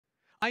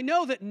I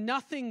know that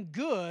nothing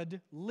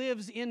good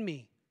lives in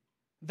me,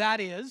 that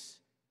is,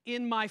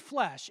 in my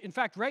flesh. In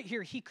fact, right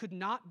here, he could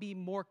not be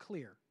more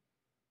clear.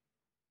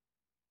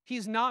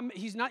 He's not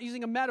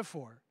using a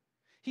metaphor.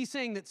 He's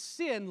saying that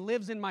sin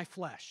lives in my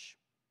flesh.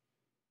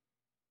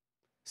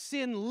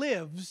 Sin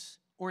lives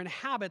or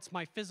inhabits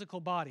my physical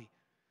body.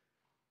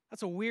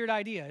 That's a weird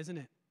idea, isn't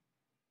it?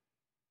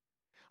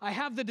 I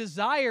have the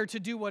desire to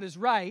do what is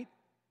right,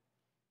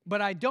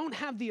 but I don't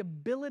have the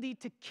ability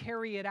to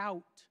carry it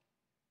out.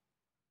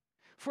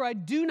 For I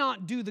do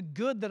not do the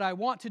good that I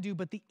want to do,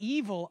 but the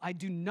evil I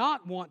do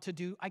not want to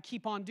do, I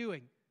keep on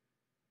doing.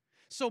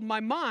 So my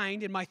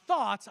mind and my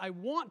thoughts, I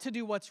want to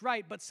do what's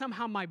right, but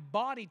somehow my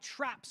body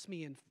traps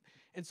me, and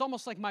it's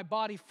almost like my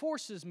body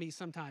forces me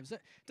sometimes.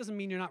 That doesn't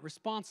mean you're not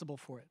responsible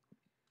for it.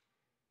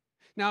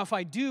 Now, if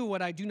I do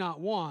what I do not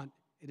want,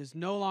 it is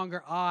no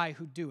longer I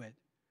who do it,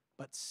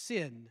 but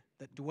sin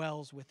that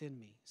dwells within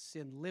me,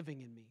 sin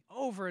living in me.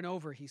 Over and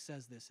over he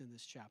says this in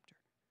this chapter.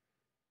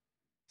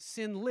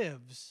 Sin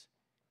lives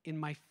in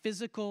my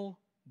physical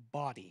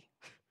body.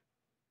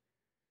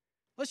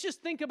 Let's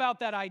just think about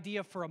that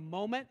idea for a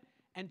moment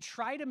and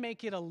try to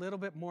make it a little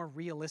bit more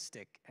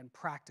realistic and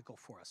practical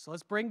for us. So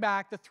let's bring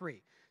back the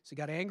three. So you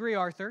got Angry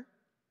Arthur,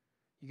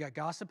 you got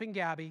Gossiping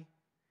Gabby,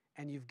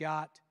 and you've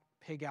got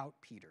Pig Out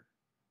Peter.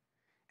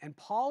 And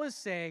Paul is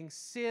saying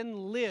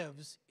sin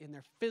lives in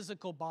their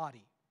physical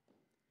body.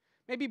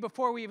 Maybe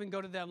before we even go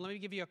to them, let me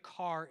give you a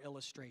car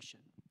illustration.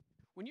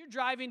 When you're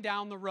driving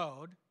down the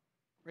road,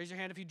 raise your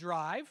hand if you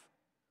drive.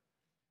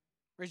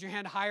 Raise your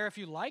hand higher if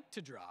you like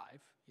to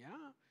drive. Yeah.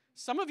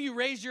 Some of you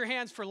raised your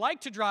hands for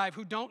like to drive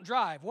who don't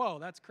drive. Whoa,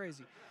 that's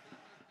crazy.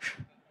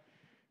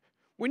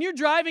 When you're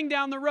driving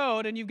down the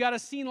road and you've got a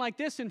scene like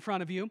this in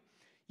front of you,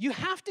 you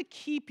have to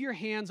keep your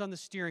hands on the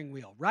steering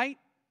wheel, right?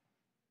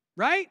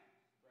 Right?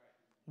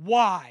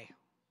 Why?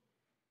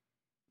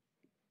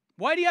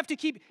 Why do you have to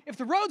keep, if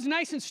the road's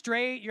nice and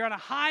straight, you're on a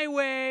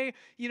highway,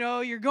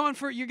 you're going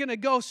to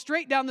go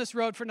straight down this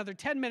road for another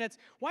 10 minutes,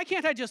 why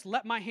can't I just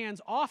let my hands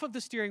off of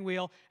the steering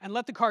wheel and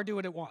let the car do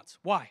what it wants?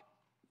 Why?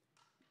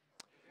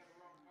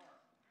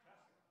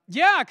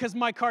 Yeah, because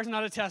my car's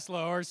not a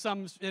Tesla or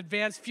some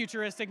advanced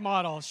futuristic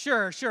model.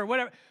 Sure,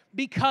 whatever.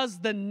 Because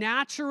the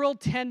natural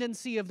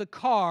tendency of the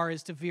car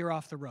is to veer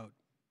off the road.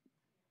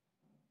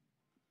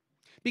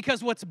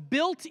 Because what's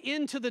built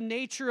into the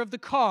nature of the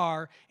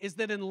car is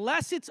that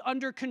unless it's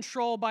under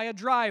control by a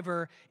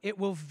driver, it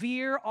will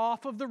veer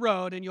off of the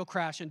road and you'll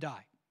crash and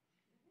die.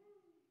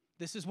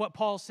 This is what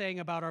Paul's saying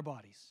about our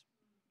bodies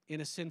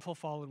in a sinful,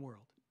 fallen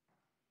world.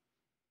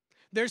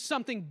 There's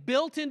something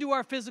built into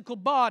our physical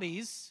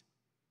bodies,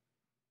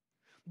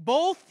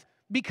 both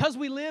because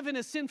we live in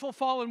a sinful,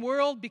 fallen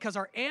world, because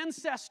our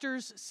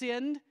ancestors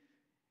sinned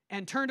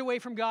and turned away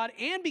from God,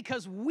 and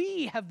because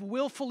we have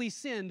willfully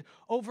sinned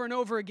over and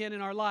over again in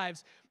our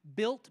lives,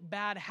 built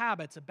bad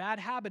habits. A bad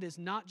habit is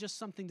not just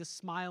something to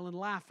smile and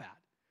laugh at.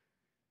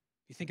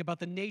 You think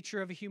about the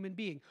nature of a human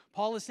being.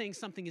 Paul is saying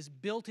something is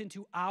built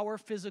into our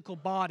physical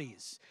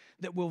bodies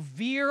that will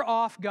veer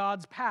off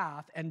God's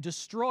path and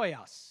destroy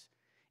us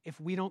if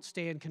we don't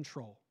stay in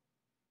control.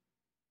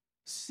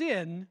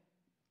 Sin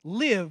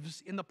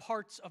lives in the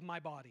parts of my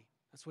body.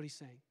 That's what he's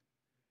saying.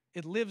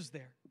 It lives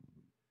there.